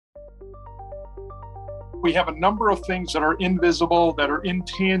We have a number of things that are invisible, that are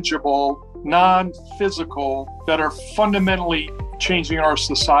intangible, non-physical, that are fundamentally changing our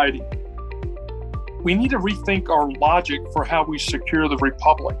society. We need to rethink our logic for how we secure the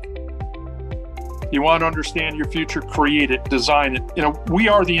republic. You want to understand your future, create it, design it. We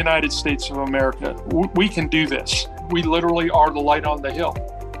are the United States of America. We can do this. We literally are the light on the hill.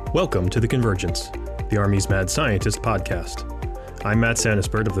 Welcome to The Convergence, the Army's Mad Scientist podcast. I'm Matt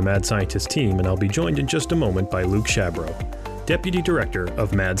Sanisbert of the Mad Scientist team, and I'll be joined in just a moment by Luke Shabro, Deputy Director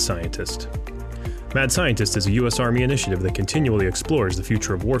of Mad Scientist. Mad Scientist is a U.S. Army initiative that continually explores the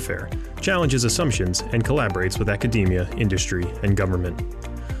future of warfare, challenges assumptions, and collaborates with academia, industry, and government.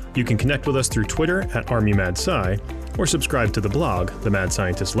 You can connect with us through Twitter at ArmyMadSci, or subscribe to the blog, The Mad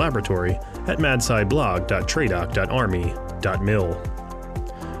Scientist Laboratory, at madsciblog.tradoc.army.mil.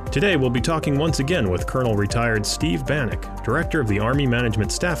 Today, we'll be talking once again with Colonel Retired Steve Bannock, Director of the Army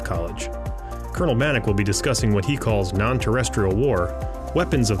Management Staff College. Colonel Bannock will be discussing what he calls non-terrestrial war,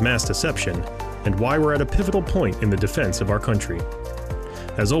 weapons of mass deception, and why we're at a pivotal point in the defense of our country.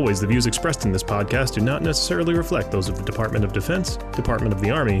 As always, the views expressed in this podcast do not necessarily reflect those of the Department of Defense, Department of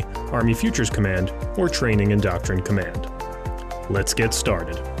the Army, Army Futures Command, or Training and Doctrine Command. Let's get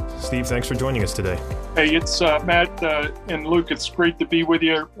started. Steve, thanks for joining us today. Hey, it's Matt and Luke. It's great to be with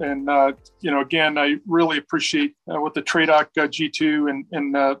you. And, again, I really appreciate what the TRADOC G2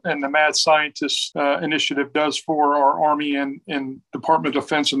 and the Mad Scientist initiative does for our Army and Department of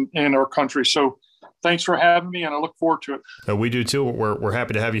Defense and our country. So thanks for having me, and I look forward to it. We do, too. We're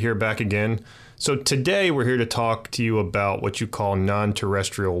happy to have you here back again. So today we're here to talk to you about what you call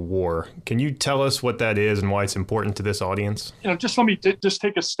non-terrestrial war. Can you tell us what that is and why it's important to this audience? Just let me just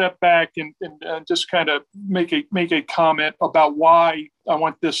take a step back and just kind of make a comment about why I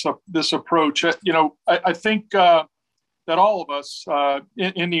want this approach. I think that all of us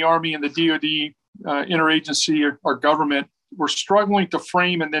in the Army and the DoD, interagency or government, we're struggling to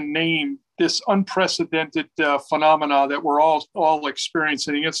frame and then name this unprecedented phenomena that we're all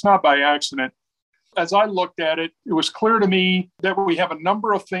experiencing. It's not by accident. As I looked at it, it was clear to me that we have a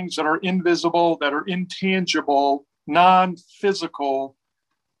number of things that are invisible, that are intangible, non-physical,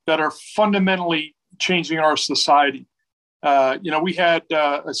 that are fundamentally changing our society. We had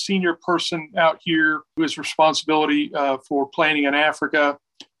a senior person out here who has responsibility for planning in Africa.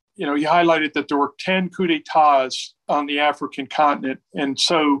 He highlighted that there were 10 coups d'etats on the African continent. And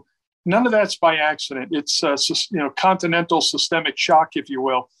so none of that's by accident. It's, continental systemic shock, if you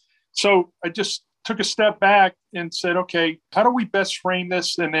will. So I just took a step back and said, okay, how do we best frame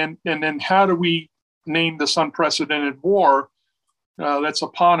this? And then how do we name this unprecedented war that's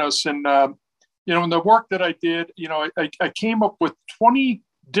upon us? And, in the work that I did, I came up with 20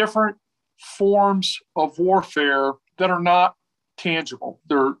 different forms of warfare that are not tangible.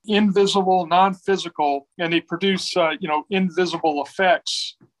 They're invisible, non-physical, and they produce, invisible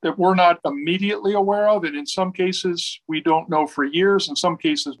effects that we're not immediately aware of. And in some cases, we don't know for years. In some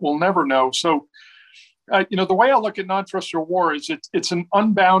cases, we'll never know. So, the way I look at non-terrestrial war is it's an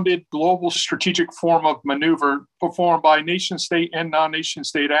unbounded global strategic form of maneuver performed by nation-state and non-nation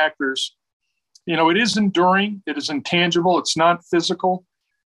state actors. It is enduring. It is intangible. It's not physical.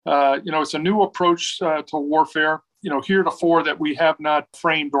 It's a new approach to warfare, heretofore that we have not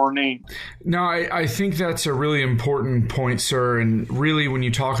framed or named. No, I think that's a really important point, sir. And really, when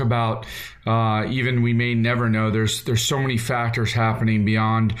you talk about even we may never know, there's so many factors happening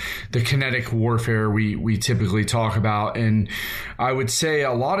beyond the kinetic warfare we typically talk about. And I would say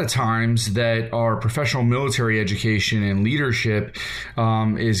a lot of times that our professional military education and leadership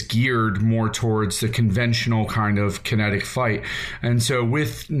is geared more towards the conventional kind of kinetic fight. And so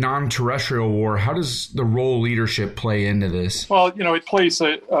with non-terrestrial war, how does the role leadership play into this? Well, it plays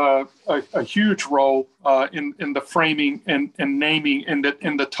a huge role in the framing and naming and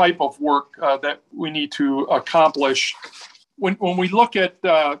the type of work that we need to accomplish. When we look at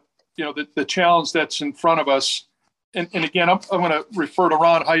the challenge that's in front of us, and again, I'm going to refer to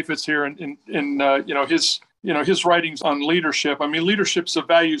Ron Heifetz here and his writings on leadership. I mean, leadership's a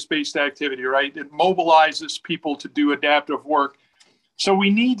values-based activity, right? It mobilizes people to do adaptive work. So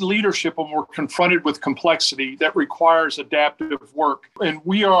we need leadership when we're confronted with complexity that requires adaptive work. And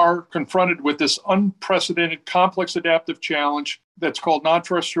we are confronted with this unprecedented complex adaptive challenge that's called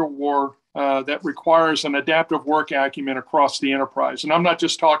non-terrestrial war that requires an adaptive work acumen across the enterprise. And I'm not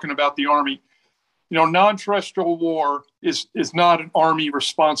just talking about the Army. Non-terrestrial war is not an Army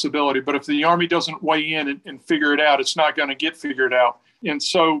responsibility, but if the Army doesn't weigh in and figure it out, it's not going to get figured out. And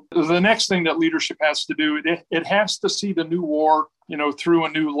so the next thing that leadership has to do, it has to see the new war, through a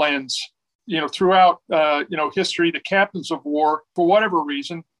new lens. throughout, history, the captains of war, for whatever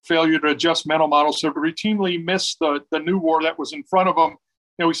reason, failure to adjust mental models, have routinely missed the new war that was in front of them.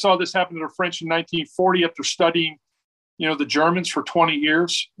 We saw this happen to the French in 1940 after studying, the Germans for 20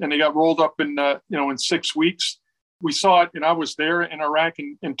 years, and they got rolled up in 6 weeks. We saw it, and I was there in Iraq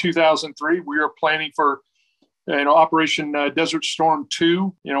in 2003. We were planning for, Operation Desert Storm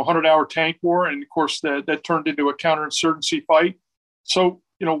 2, 100-hour tank war. And of course, that turned into a counterinsurgency fight. So,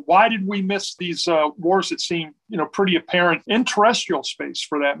 why did we miss these wars that seem, pretty apparent in terrestrial space,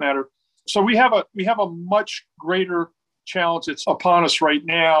 for that matter? So we have a much greater challenge that's upon us right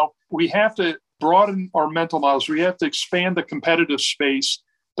now. We have to broaden our mental models. We have to expand the competitive space,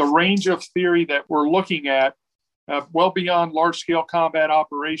 the range of theory that we're looking at, well beyond large-scale combat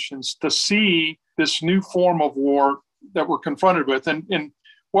operations, to see this new form of war that we're confronted with. And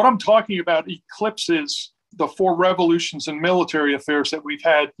what I'm talking about eclipses the 4 revolutions in military affairs that we've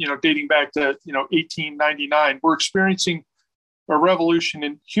had, dating back to, 1899. We're experiencing a revolution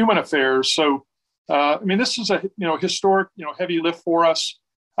in human affairs. So, this is a, historic, heavy lift for us.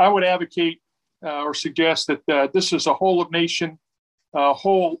 I would advocate or suggest that this is a whole of nation,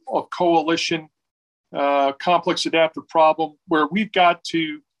 whole of coalition, complex adaptive problem where we've got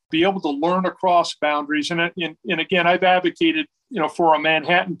to be able to learn across boundaries. And again, I've advocated, for a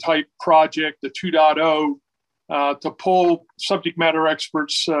Manhattan type project, the 2.0, to pull subject matter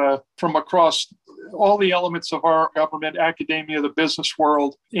experts from across all the elements of our government, academia, the business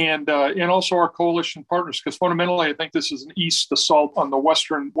world, and also our coalition partners. Because fundamentally, I think this is an East assault on the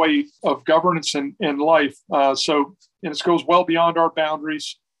Western way of governance and life. So this goes well beyond our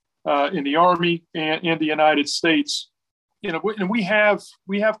boundaries in the Army and the United States. And we have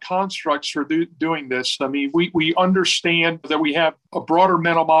constructs for doing this. I mean, we understand that we have a broader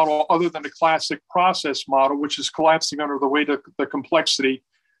mental model other than the classic process model, which is collapsing under the weight of the complexity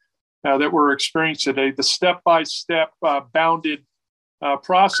that we're experiencing today. The step-by-step bounded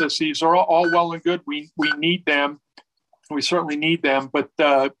processes are all well and good. We need them. We certainly need them, but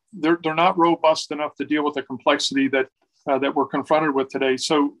they're not robust enough to deal with the complexity that we're confronted with today.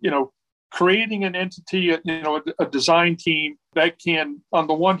 So, creating an entity, a design team that can, on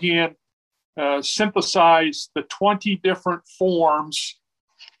the one hand, synthesize the 20 different forms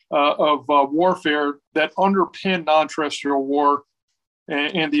of warfare that underpin non-terrestrial war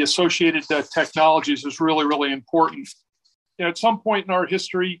and the associated technologies is really, really important. At some point in our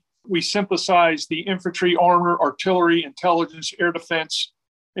history, we synthesized the infantry, armor, artillery, intelligence, air defense,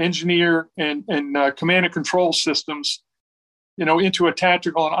 engineer, and command and control systems into a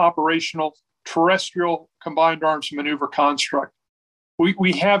tactical and operational terrestrial combined arms maneuver construct.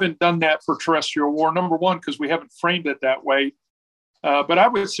 We haven't done that for terrestrial war, number one, because we haven't framed it that way. But I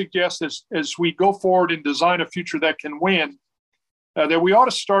would suggest as we go forward and design a future that can win, that we ought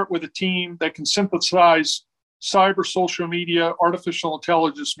to start with a team that can synthesize cyber, social media, artificial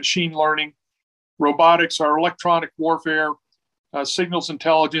intelligence, machine learning, robotics, our electronic warfare, signals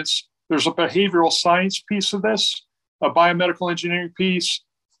intelligence. There's a behavioral science piece of this, a biomedical engineering piece,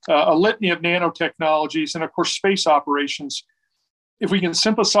 a litany of nanotechnologies, and of course, space operations. If we can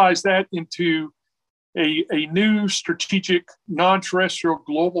synthesize that into a new strategic, non-terrestrial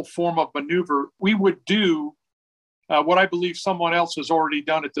global form of maneuver, we would do what I believe someone else has already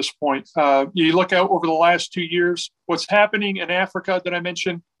done at this point. You look out over the last 2 years, what's happening in Africa that I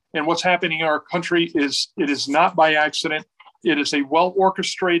mentioned, and what's happening in our country it is not by accident. It is a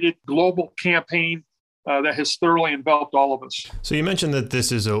well-orchestrated global campaign that has thoroughly enveloped all of us. So you mentioned that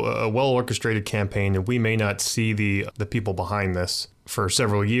this is a well-orchestrated campaign, and we may not see the people behind this for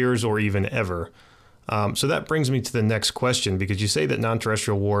several years or even ever. So that brings me to the next question, because you say that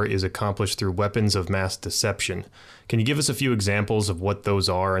non-terrestrial war is accomplished through weapons of mass deception. Can you give us a few examples of what those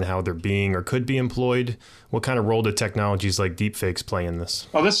are and how they're being or could be employed? What kind of role do technologies like deepfakes play in this?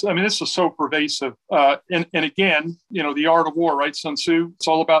 Oh, this is so pervasive. And again, the art of war, right, Sun Tzu? It's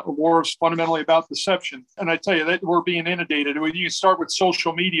all about the war is fundamentally about deception. And I tell you that we're being inundated. You start with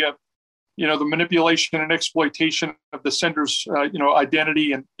social media, the manipulation and exploitation of the sender's,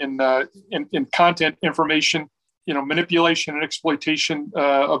 identity and content information, manipulation and exploitation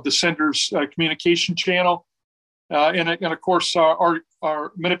of the sender's communication channel. And of course,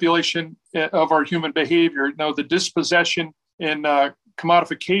 our manipulation of our human behavior, the dispossession and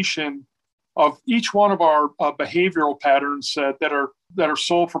commodification of each one of our behavioral patterns that are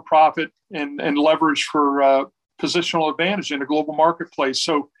sold for profit and leveraged for positional advantage in a global marketplace.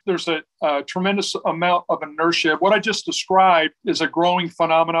 So there's a tremendous amount of inertia. What I just described is a growing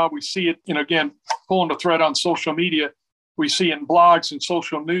phenomenon. We see it, again, pulling the thread on social media. We see it in blogs and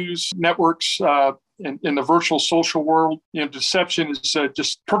social news networks, in the virtual social world. Deception is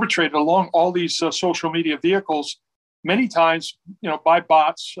just perpetrated along all these social media vehicles, many times, by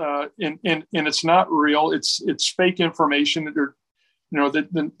bots, and it's not real. It's fake information.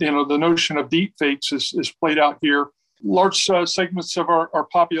 The notion of deep fakes is played out here. Large segments of our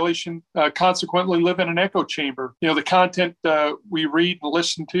population consequently live in an echo chamber. The content we read and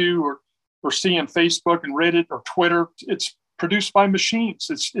listen to or see on Facebook and Reddit or Twitter, it's produced by machines.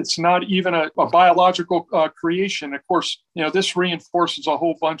 It's not even a biological creation. Of course, this reinforces a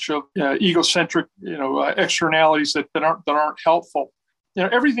whole bunch of egocentric, externalities that aren't helpful.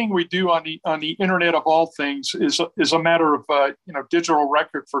 Everything we do on the internet of all things is a matter of digital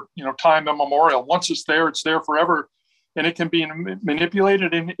record for time immemorial. Once it's there forever, and it can be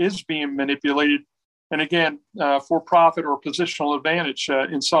manipulated and is being manipulated. And again, for profit or positional advantage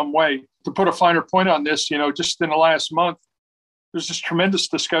in some way. To put a finer point on this, just in the last month, there's this tremendous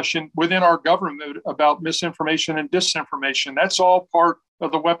discussion within our government about misinformation and disinformation. That's all part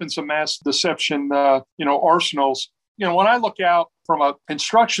of the weapons of mass deception, arsenals. When I look out from an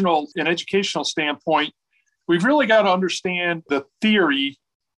instructional and educational standpoint, we've really got to understand the theory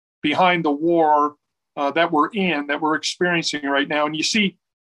behind the war that we're experiencing right now. And you see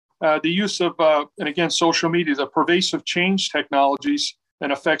the use of, and again, social media, the pervasive change technologies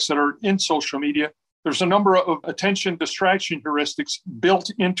and effects that are in social media. There's a number of attention distraction heuristics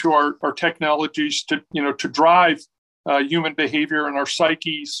built into our technologies to drive human behavior and our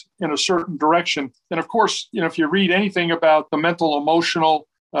psyches in a certain direction. And of course, if you read anything about the mental, emotional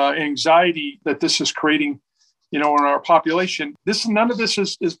anxiety that this is creating, in our population, none of this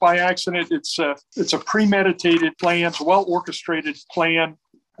is by accident. It's a premeditated plan, a well-orchestrated plan.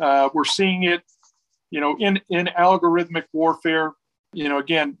 We're seeing it, in algorithmic warfare.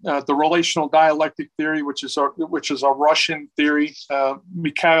 Again, the relational dialectic theory, which is a Russian theory,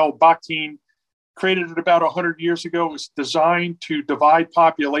 Mikhail Bakhtin created it about 100 years ago. It was designed to divide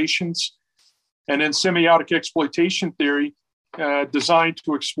populations. And then semiotic exploitation theory, designed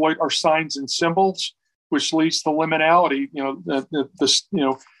to exploit our signs and symbols, which leads to liminality.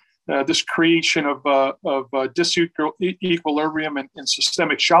 This creation of disequilibrium and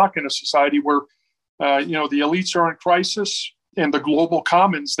systemic shock in a society where the elites are in crisis and the global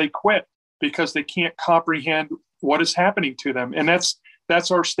commons, they quit because they can't comprehend what is happening to them. And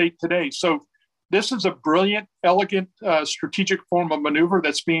that's our state today. So this is a brilliant, elegant, strategic form of maneuver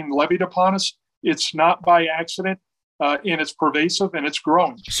that's being levied upon us. It's not by accident. And it's pervasive and it's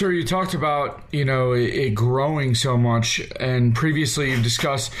growing. Sir, you talked about, it growing so much. And previously you've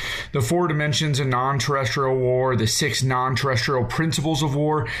discussed the 4 dimensions of non-terrestrial war, the 6 non-terrestrial principles of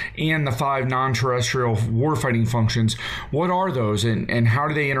war, and the 5 non-terrestrial warfighting functions. What are those and how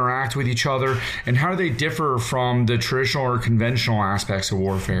do they interact with each other? And how do they differ from the traditional or conventional aspects of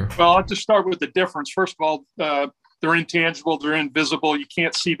warfare? Well, I'll just start with the difference. First of all, they're intangible, they're invisible. You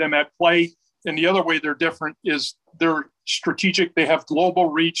can't see them at play. And the other way they're different is they're strategic. They have global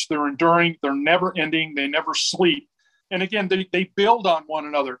reach. They're enduring. They're never ending. They never sleep. And again, they build on one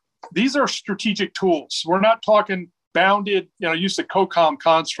another. These are strategic tools. We're not talking bounded, use the COCOM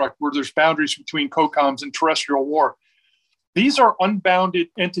construct where there's boundaries between COCOMs and terrestrial war. These are unbounded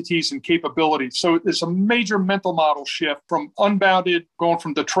entities and capabilities. So it's a major mental model shift from unbounded, going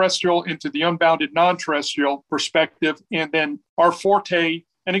from the terrestrial into the unbounded non-terrestrial perspective. And then our forte,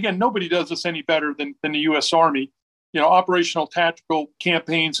 and again, nobody does this any better than the U.S. Army. Operational tactical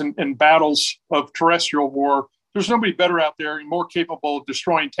campaigns and battles of terrestrial war. There's nobody better out there and more capable of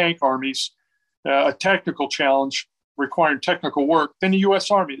destroying tank armies, a technical challenge requiring technical work than the U.S.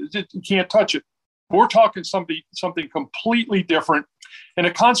 Army. You can't touch it. We're talking something completely different and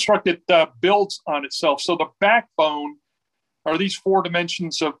a construct that builds on itself. So the backbone are these 4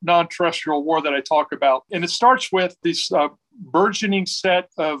 dimensions of non-terrestrial war that I talk about. And it starts with this burgeoning set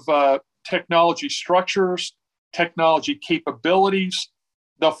of technology structures, technology capabilities,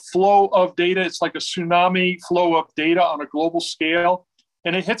 the flow of data. It's like a tsunami flow of data on a global scale.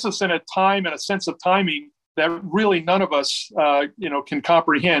 And it hits us in a time and a sense of timing that really none of us, can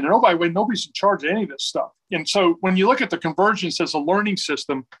comprehend. And by the way, nobody's in charge of any of this stuff. And so when you look at the convergence as a learning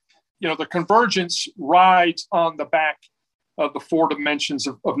system, the convergence rides on the back of the 4 dimensions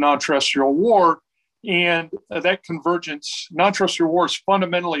of non-terrestrial war. And that convergence, non-terrestrial war is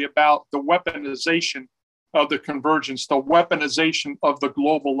fundamentally about the weaponization of the convergence, the weaponization of the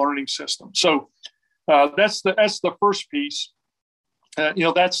global learning system. So that's the first piece.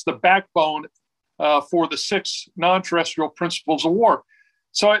 That's the backbone for the 6 non-terrestrial principles of war.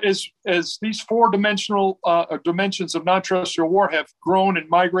 So as these 4 dimensions of non-terrestrial war have grown and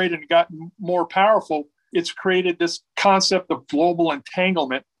migrated and gotten more powerful, it's created this concept of global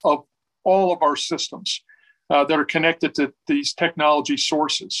entanglement of all of our systems that are connected to these technology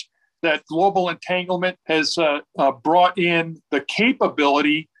sources. That global entanglement has brought in the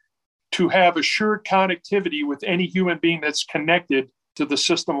capability to have assured connectivity with any human being that's connected to the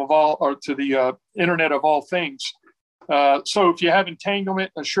system of all, or to the Internet of all things. So if you have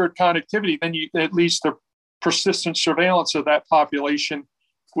entanglement, assured connectivity, then at least the persistent surveillance of that population,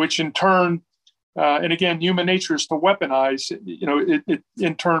 which in turn, and again, human nature is to weaponize. It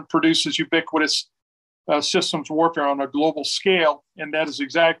in turn produces ubiquitous systems warfare on a global scale, and that is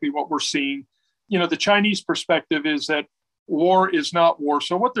exactly what we're seeing. The Chinese perspective is that war is not war.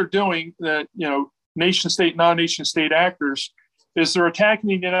 So what they're doing, that nation state, non-nation state actors, is they're attacking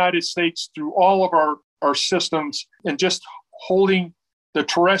the United States through all of our systems and just holding the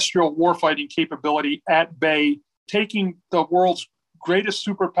terrestrial warfighting capability at bay, taking the world's greatest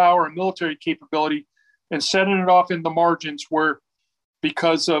superpower and military capability and setting it off in the margins where,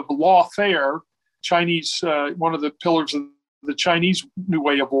 because of lawfare, Chinese, one of the pillars of the Chinese new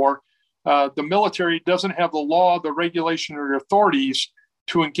way of war, the military doesn't have the law, the regulation, or the authorities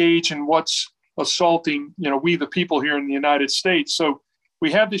to engage in what's assaulting, we the people here in the United States. So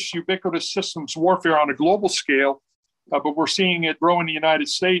we have this ubiquitous systems warfare on a global scale, but we're seeing it grow in the United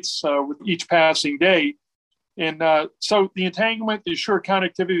States with each passing day. And so the entanglement, the assured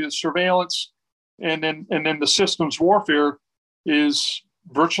connectivity, the surveillance, and then the systems warfare is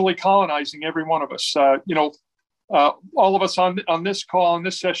virtually colonizing every one of us. All of us on this call, on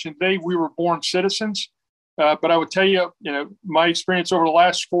this session today, we were born citizens. But I would tell you, my experience over the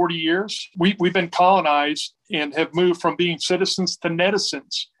last 40 years, we've been colonized and have moved from being citizens to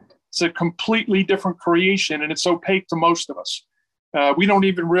netizens. It's a completely different creation, and it's opaque to most of us. We don't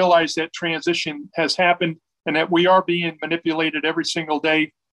even realize that transition has happened and that we are being manipulated every single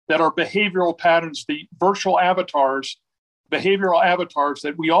day, that our behavioral patterns, the virtual avatars, behavioral avatars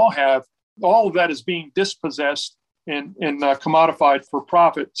that we all have, all of that is being dispossessed and commodified for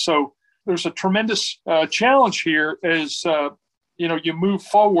profit. So there's a tremendous challenge here as you move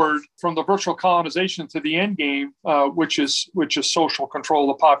forward from the virtual colonization to the end game, which is social control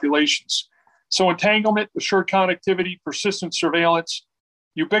of populations. So entanglement, assured connectivity, persistent surveillance,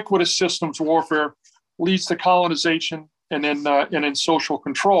 ubiquitous systems warfare leads to colonization and then social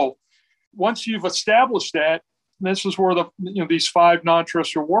control. Once you've established that, this is where these 5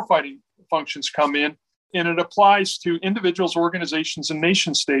 non-terrestrial warfighting functions come in, and it applies to individuals, organizations, and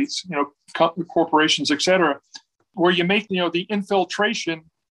nation states, corporations, et cetera, where you make the infiltration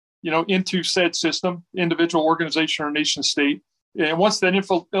into said system, individual, organization, or nation state. And once that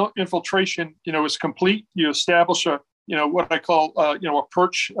infiltration is complete, you establish what I call a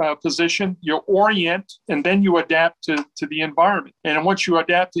perch position. You orient, and then you adapt to the environment. And once you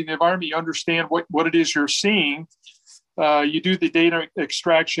adapt to the environment, you understand what it is you're seeing. You do the data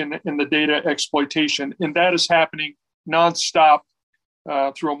extraction and the data exploitation, and that is happening nonstop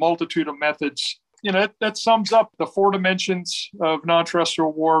through a multitude of methods. That sums up the 4 dimensions of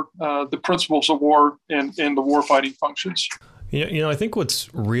non-terrestrial war, the principles of war, and the warfighting functions. I think what's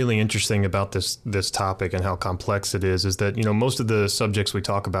really interesting about this topic and how complex it is that, most of the subjects we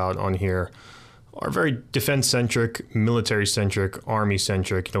talk about on here are very defense-centric, military-centric,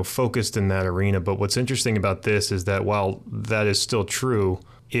 Army-centric, focused in that arena. But what's interesting about this is that while that is still true,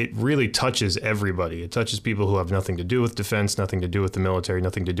 it really touches everybody. It touches people who have nothing to do with defense, nothing to do with the military,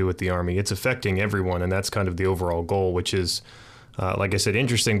 nothing to do with the Army. It's affecting everyone, and that's kind of the overall goal, which is, like I said,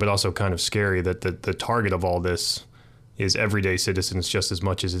 interesting, but also kind of scary that the target of all this is everyday citizens just as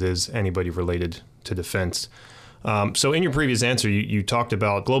much as it is anybody related to defense. So in your previous answer, you talked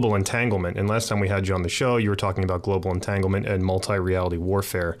about global entanglement. And last time we had you on the show, you were talking about global entanglement and multi-reality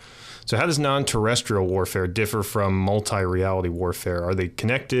warfare. So how does non-terrestrial warfare differ from multi-reality warfare? Are they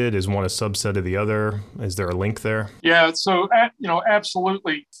connected? Is one a subset of the other? Is there a link there? Yeah, so,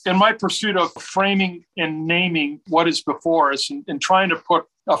 absolutely. In my pursuit of framing and naming what is before us and trying to put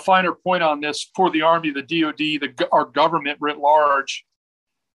a finer point on this for the Army, the DoD, our government writ large,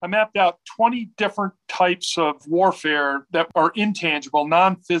 I mapped out 20 different types of warfare that are intangible,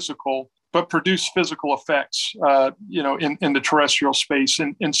 non-physical, but produce physical effects, in the terrestrial space.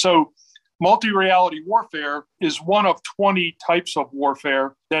 And so multi-reality warfare is one of 20 types of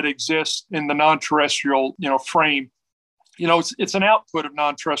warfare that exist in the non-terrestrial, frame. It's an output of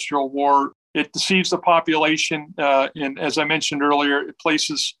non-terrestrial war. It deceives the population. And as I mentioned earlier, it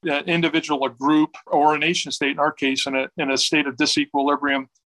places an individual, a group, or a nation state, in our case, in a state of disequilibrium,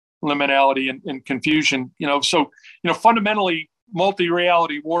 liminality, and confusion. So fundamentally,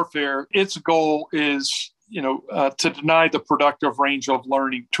 multi-reality warfare, its goal is, to deny the productive range of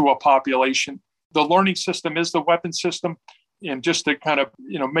learning to a population. The learning system is the weapon system. And just to kind of,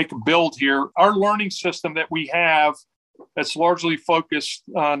 make a build here, our learning system that we have that's largely focused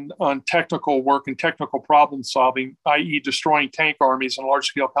on technical work and technical problem solving, i.e. destroying tank armies and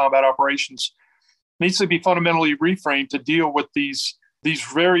large-scale combat operations, needs to be fundamentally reframed to deal with these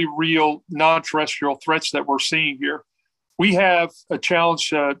very real non-terrestrial threats that we're seeing here. We have a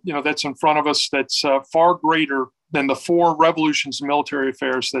challenge, that's in front of us that's far greater than the 4 revolutions in military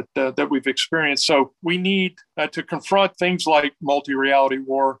affairs that we've experienced. So we need to confront things like multi-reality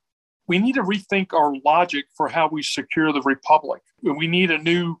war. We need to rethink our logic for how we secure the republic. We need a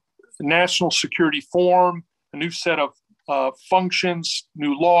new national security form, a new set of functions,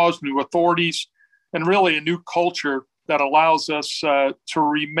 new laws, new authorities, and really a new culture that allows us to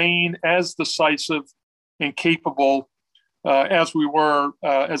remain as decisive and capable as we were,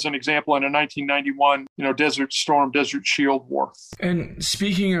 as an example, in a 1991, Desert Storm, Desert Shield War. And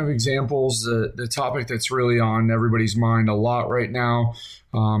speaking of examples, the topic that's really on everybody's mind a lot right now,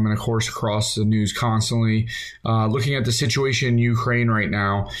 and of course across the news constantly, looking at the situation in Ukraine right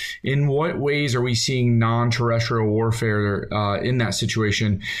now, in what ways are we seeing non-terrestrial warfare in that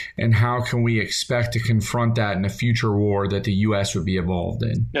situation, and how can we expect to confront that in a future war that the U.S. would be involved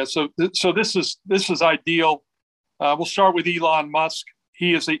in? Yeah, so this is ideal. We'll start with Elon Musk.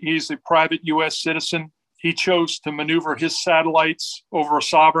 He's a private U.S. citizen. He chose to maneuver his satellites over a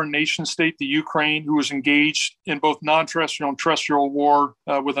sovereign nation state, the Ukraine, who was engaged in both non-terrestrial and terrestrial war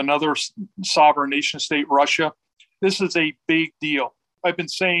with another sovereign nation state, Russia. This is a big deal. I've been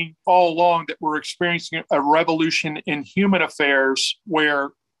saying all along that we're experiencing a revolution in human affairs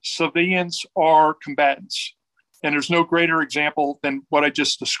where civilians are combatants. And there's no greater example than what I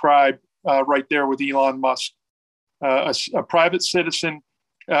just described right there with Elon Musk. A private citizen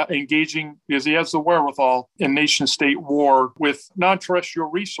engaging, because he has the wherewithal, in nation-state war with non-terrestrial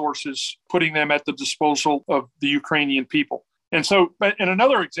resources, putting them at the disposal of the Ukrainian people. And so, and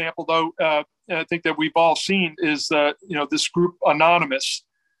another example, though, I think that we've all seen is this group Anonymous.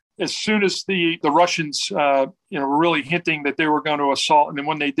 As soon as the Russians, were really hinting that they were going to assault, and then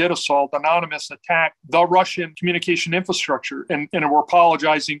when they did assault, Anonymous attacked the Russian communication infrastructure, and were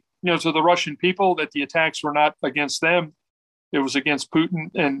apologizing, to the Russian people that the attacks were not against them. It was against Putin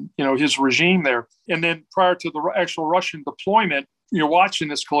and, his regime there. And then prior to the actual Russian deployment, you're watching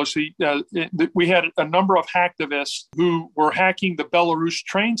this closely. We had a number of hacktivists who were hacking the Belarus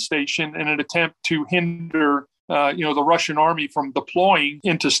train station in an attempt to hinder, the Russian army from deploying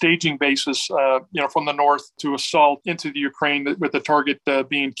into staging bases, from the north to assault into the Ukraine with the target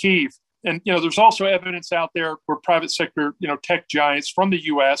being Kyiv. And, there's also evidence out there where private sector, tech giants from the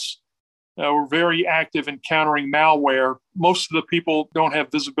U.S. Were very active in countering malware. Most of the people don't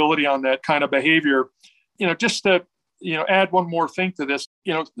have visibility on that kind of behavior. Just to, add one more thing to this,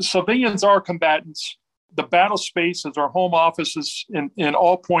 civilians are combatants. The battle space is our home offices in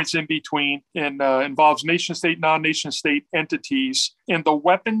all points in between, and involves nation-state, non-nation state entities. And the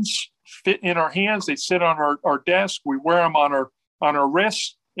weapons fit in our hands. They sit on our desk. We wear them on our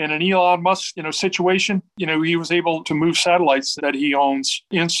wrists. In an Elon Musk, situation, he was able to move satellites that he owns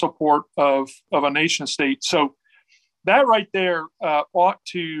in support of a nation state. So that right there ought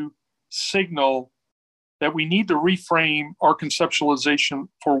to signal that we need to reframe our conceptualization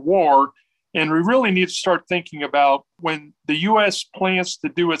for war. And we really need to start thinking about when the U.S. plans to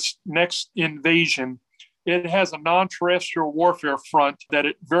do its next invasion, it has a non-terrestrial warfare front that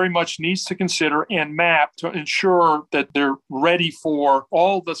it very much needs to consider and map to ensure that they're ready for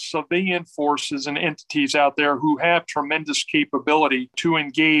all the civilian forces and entities out there who have tremendous capability to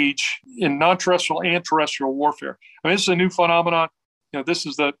engage in non-terrestrial and terrestrial warfare. I mean, this is a new phenomenon. This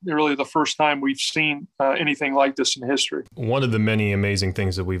is really the first time we've seen anything like this in history. One of the many amazing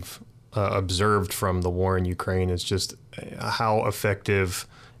things that we've observed from the war in Ukraine is just how effective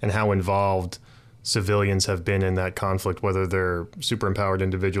and how involved civilians have been in that conflict, whether they're super empowered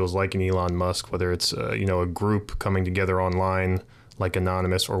individuals like an Elon Musk, whether it's a group coming together online like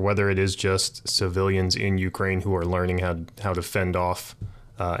Anonymous, or whether it is just civilians in Ukraine who are learning how to fend off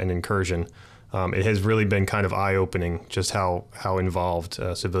an incursion. It has really been kind of eye-opening just how involved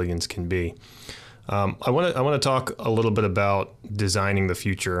civilians can be. I want to talk a little bit about designing the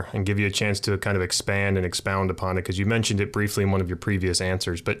future and give you a chance to kind of expand and expound upon it, because you mentioned it briefly in one of your previous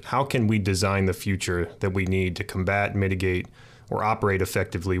answers. But how can we design the future that we need to combat, mitigate, or operate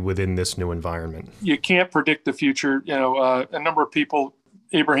effectively within this new environment? You can't predict the future. A number of people,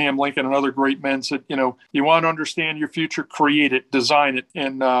 Abraham Lincoln and other great men, said, you want to understand your future, create it, design it.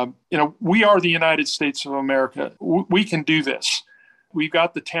 And, we are the United States of America. We can do this. We've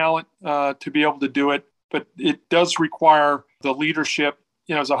got the talent to be able to do it, but it does require the leadership.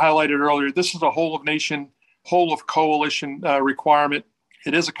 As I highlighted earlier, this is a whole of nation whole of coalition requirement.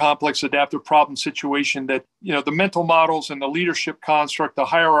 It is a complex adaptive problem situation that, the mental models and the leadership construct, the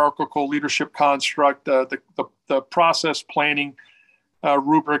hierarchical leadership construct, the process planning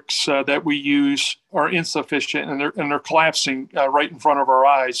rubrics that we use are insufficient, and they're collapsing right in front of our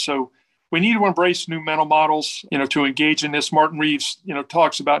eyes. So we need to embrace new mental models, to engage in this. Martin Reeves,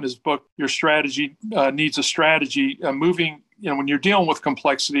 talks about in his book, Your Strategy Needs a Strategy, moving, when you're dealing with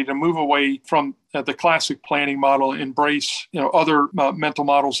complexity, to move away from the classic planning model, embrace, other mental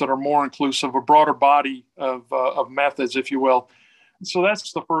models that are more inclusive, a broader body of methods, if you will. So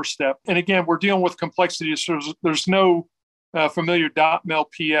that's the first step. And again, we're dealing with complexity. So there's no familiar .mel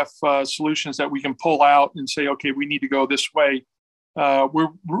PF solutions that we can pull out and say, okay, we need to go this way.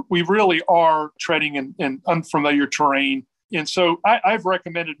 We really are treading in unfamiliar terrain. And so I've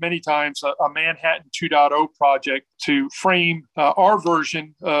recommended many times a Manhattan 2.0 project to frame our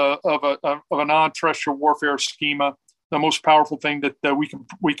version of a non-terrestrial warfare schema, the most powerful thing that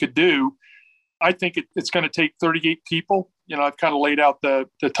we could do. I think it's going to take 38 people. I've kind of laid out the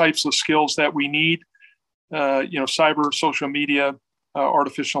types of skills that we need, cyber, social media,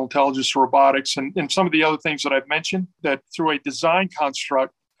 artificial intelligence, robotics, and some of the other things that I've mentioned, that through a design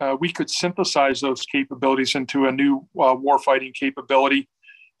construct, we could synthesize those capabilities into a new warfighting capability.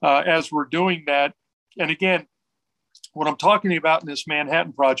 As we're doing that, and again, what I'm talking about in this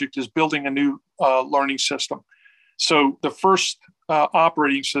Manhattan project is building a new learning system. So the first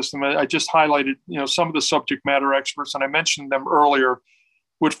operating system, I just highlighted, some of the subject matter experts, and I mentioned them earlier,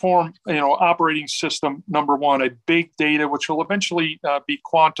 would form, operating system number one, a big data, which will eventually be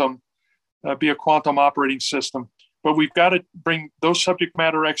a quantum operating system. But we've got to bring those subject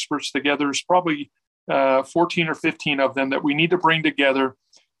matter experts together. There's probably 14 or 15 of them that we need to bring together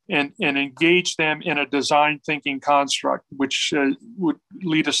and engage them in a design thinking construct, which would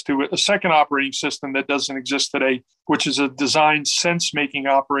lead us to a second operating system that doesn't exist today, which is a design sense-making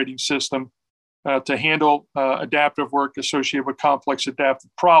operating system to handle adaptive work associated with complex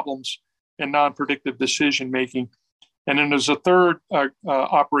adaptive problems and non-predictive decision-making. And then there's a third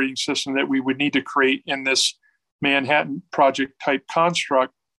operating system that we would need to create in this Manhattan Project type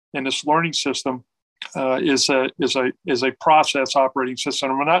construct, in this learning system, is a process operating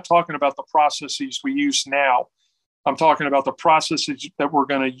system. And we're not talking about the processes we use now. I'm talking about the processes that we're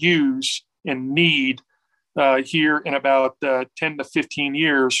going to use and need here in about 10 to 15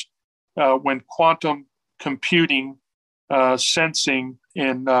 years, when quantum computing, sensing,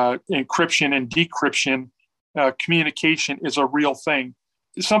 and encryption and decryption communication is a real thing.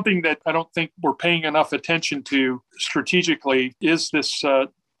 Something that I don't think we're paying enough attention to strategically is this, and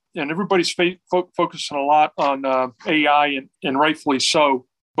everybody's focusing a lot on AI, and rightfully so,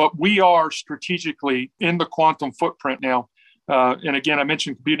 but we are strategically in the quantum footprint now. And again, I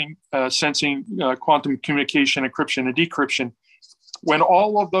mentioned computing, sensing, quantum communication, encryption, and decryption. When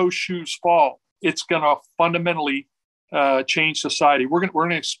all of those shoes fall, it's going to fundamentally change society. We're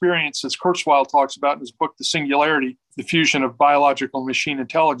going to experience, as Kurzweil talks about in his book, The Singularity, the fusion of biological and machine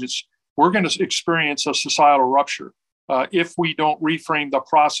intelligence. We're going to experience a societal rupture if we don't reframe the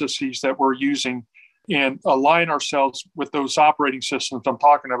processes that we're using and align ourselves with those operating systems I'm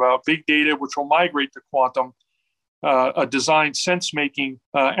talking about. Big data, which will migrate to quantum, a design sense-making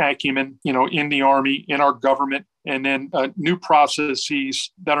acumen, in the Army, in our government, and then new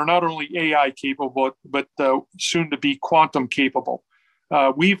processes that are not only AI capable, but soon to be quantum capable.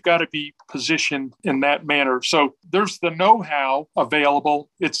 We've got to be positioned in that manner. So there's the know-how available.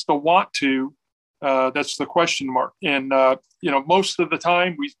 It's the want to, that's the question mark. And, most of the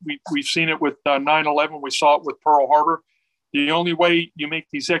time we've seen it with 9/11. We saw it with Pearl Harbor. The only way you make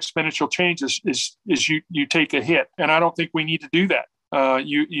these exponential changes is you take a hit. And I don't think we need to do that.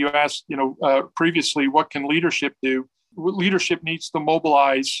 You asked, previously, what can leadership do? Leadership needs to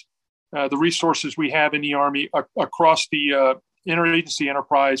mobilize the resources we have in the Army across the interagency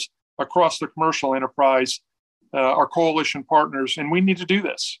enterprise, across the commercial enterprise, our coalition partners, and we need to do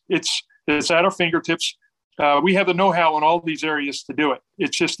this. It's at our fingertips. We have the know-how in all these areas to do it.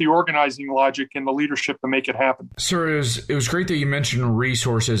 It's just the organizing logic and the leadership to make it happen. Sir, it was great that you mentioned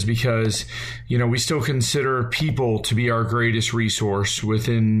resources, because, we still consider people to be our greatest resource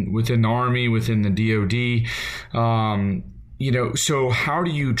within the Army, within the DoD. So how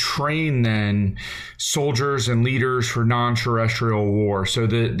do you train then soldiers and leaders for non-terrestrial war? So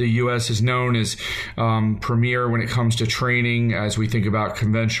the U.S. is known as premier when it comes to training as we think about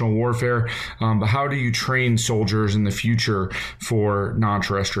conventional warfare. But how do you train soldiers in the future for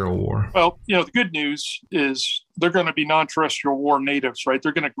non-terrestrial war? Well, the good news is they're going to be non-terrestrial war natives, right?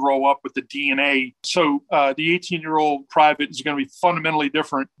 They're going to grow up with the DNA. So the 18-year-old private is going to be fundamentally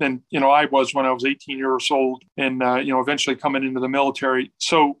different than, I was when I was 18 years old and, eventually coming into the military.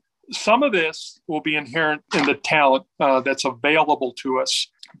 So some of this will be inherent in the talent that's available to us.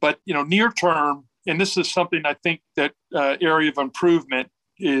 But, near term, and this is something I think that area of improvement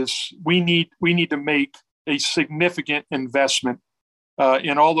is we need to make a significant investment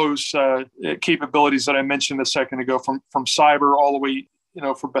in all those capabilities that I mentioned a second ago, from cyber all the way,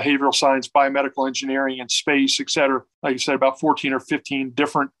 for behavioral science, biomedical engineering, and space, et cetera. Like I said, about 14 or 15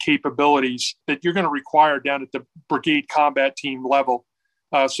 different capabilities that you're going to require down at the brigade combat team level.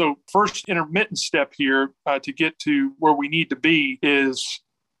 So first intermittent step here to get to where we need to be is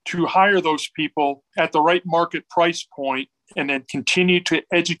to hire those people at the right market price point and then continue to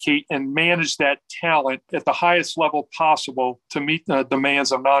educate and manage that talent at the highest level possible to meet the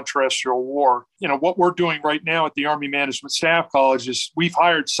demands of non-terrestrial war. What we're doing right now at the Army Management Staff College is we've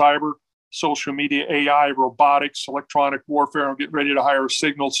hired cyber, social media, AI, robotics, electronic warfare, and get ready to hire a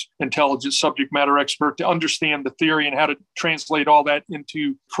signals intelligence subject matter expert to understand the theory and how to translate all that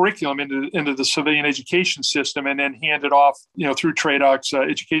into curriculum into the civilian education system, and then hand it off, through TRADOC's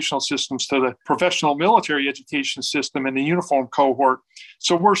educational systems to the professional military education system and the uniform cohort.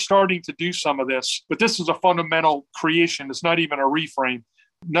 So we're starting to do some of this, but this is a fundamental creation. It's not even a reframe.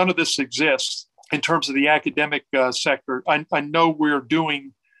 None of this exists in terms of the academic sector. I know we're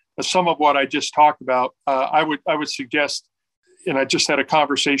doing some of what I just talked about. I would suggest, and I just had a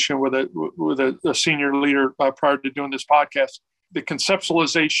conversation with a senior leader prior to doing this podcast. The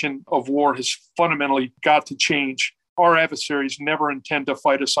conceptualization of war has fundamentally got to change. Our adversaries never intend to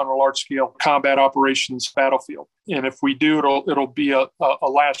fight us on a large-scale combat operations battlefield, and if we do, it'll be a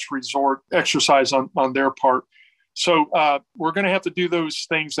last resort exercise on their part. So we're going to have to do those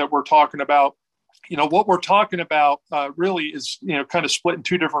things that we're talking about. What we're talking about really is, kind of split in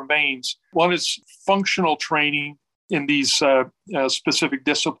two different veins. One is functional training in these specific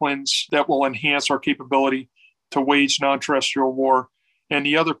disciplines that will enhance our capability to wage non-terrestrial war. And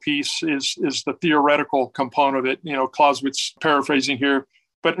the other piece is the theoretical component of it. Clausewitz paraphrasing here,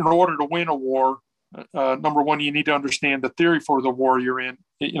 but in order to win a war, number one, you need to understand the theory for the war you're in,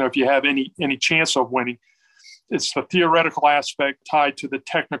 if you have any chance of winning. It's the theoretical aspect tied to the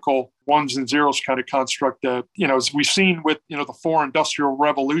technical ones and zeros kind of construct. As we've seen with, the four industrial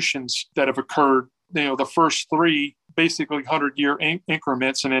revolutions that have occurred, the first three basically 100-year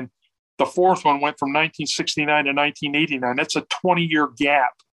increments. And then the fourth one went from 1969 to 1989. That's a 20-year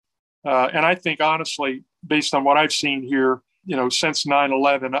gap. And I think, honestly, based on what I've seen here, since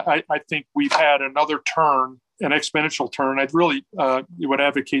 9/11, I think we've had another turn, an exponential turn. I'd really would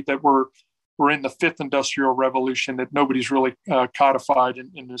advocate that we're in the fifth industrial revolution that nobody's really codified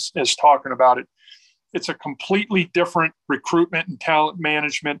and is talking about it. It's a completely different recruitment and talent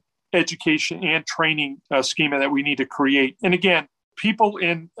management, education and training schema that we need to create. And again, people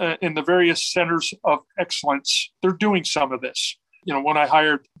in the various centers of excellence, they're doing some of this. When I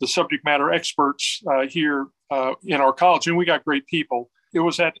hired the subject matter experts here in our college, and we got great people, it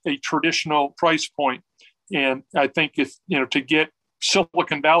was at a traditional price point. And I think if, to get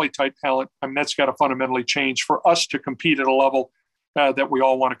Silicon Valley type talent, that's got to fundamentally change for us to compete at a level that we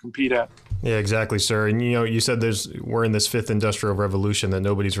all want to compete at. Yeah, exactly, sir. And you said we're in this fifth industrial revolution that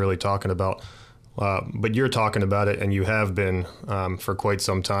nobody's really talking about, but you're talking about it, and you have been for quite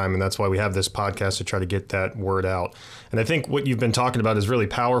some time, and that's why we have this podcast to try to get that word out. And I think what you've been talking about is really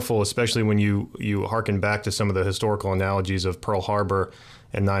powerful, especially when you harken back to some of the historical analogies of Pearl Harbor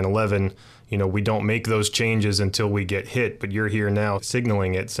and 9/11. We don't make those changes until we get hit, but you're here now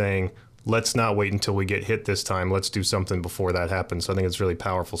signaling it, saying, let's not wait until we get hit this time. Let's do something before that happens. So I think it's really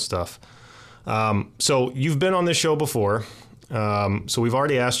powerful stuff. So you've been on this show before. So we've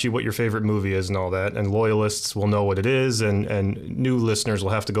already asked you what your favorite movie is and all that, and loyalists will know what it is, and new listeners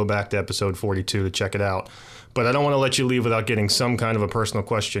will have to go back to episode 42 to check it out. But I don't want to let you leave without getting some kind of a personal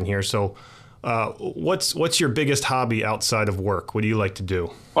question here. So what's your biggest hobby outside of work? What do you like to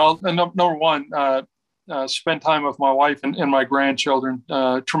do? Well, number one, spend time with my wife and my grandchildren.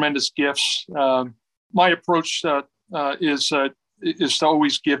 Tremendous gifts. My approach is to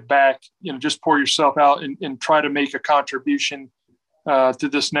always give back. Just pour yourself out and try to make a contribution to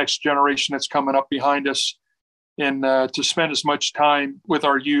this next generation that's coming up behind us, and to spend as much time with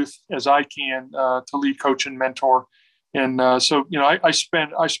our youth as I can to lead, coach, and mentor. And so, I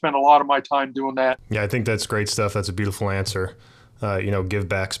spend a lot of my time doing that. Yeah, I think that's great stuff. That's a beautiful answer. Give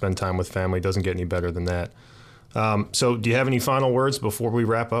back, spend time with family. Doesn't get any better than that. So do you have any final words before we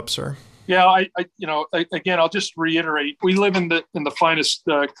wrap up, sir? Yeah, again, I'll just reiterate, we live in the finest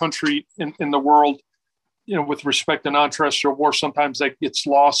country in the world. with respect to non-terrestrial war, sometimes that gets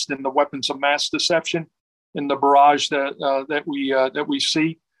lost in the weapons of mass deception, in the barrage that we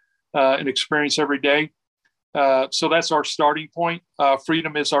see and experience every day. So that's our starting point.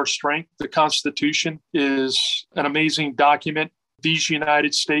 Freedom is our strength. The Constitution is an amazing document. These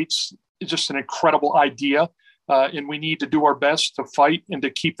United States is just an incredible idea, and we need to do our best to fight and to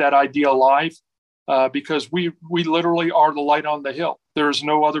keep that idea alive, because we literally are the light on the hill. There is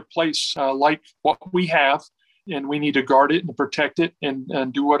no other place like what we have, and we need to guard it and protect it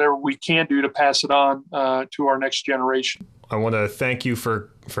and do whatever we can do to pass it on to our next generation. I want to thank you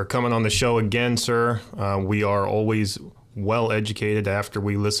for coming on the show again, sir. We are always well educated after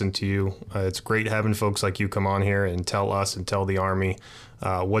we listen to you. It's great having folks like you come on here and tell us and tell the Army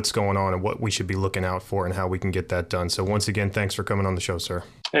what's going on and what we should be looking out for and how we can get that done. So once again, thanks for coming on the show, sir.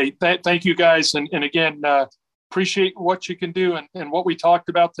 Hey, thank you guys. And again, appreciate what you can do. And what we talked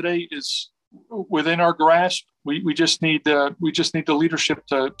about today is within our grasp. We just need the leadership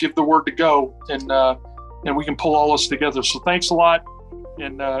to give the word to go, and we can pull all this together. So thanks a lot.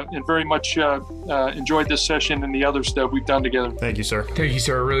 And very much enjoyed this session and the others that we've done together. Thank you, sir. Thank you,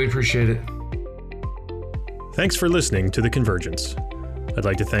 sir. I really appreciate it. Thanks for listening to The Convergence. I'd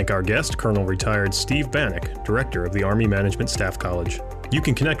like to thank our guest, Colonel Retired Steve Bannock, Director of the Army Management Staff College. You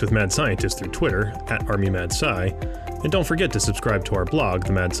can connect with Mad Scientist through Twitter @ArmyMadSci, and don't forget to subscribe to our blog,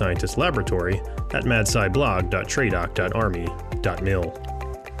 The Mad Scientist Laboratory, at madsciblog.tradoc.army.mil.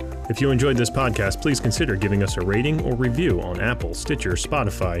 If you enjoyed this podcast, please consider giving us a rating or review on Apple, Stitcher,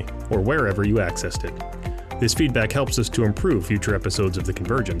 Spotify, or wherever you accessed it. This feedback helps us to improve future episodes of The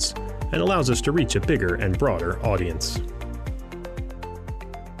Convergence and allows us to reach a bigger and broader audience.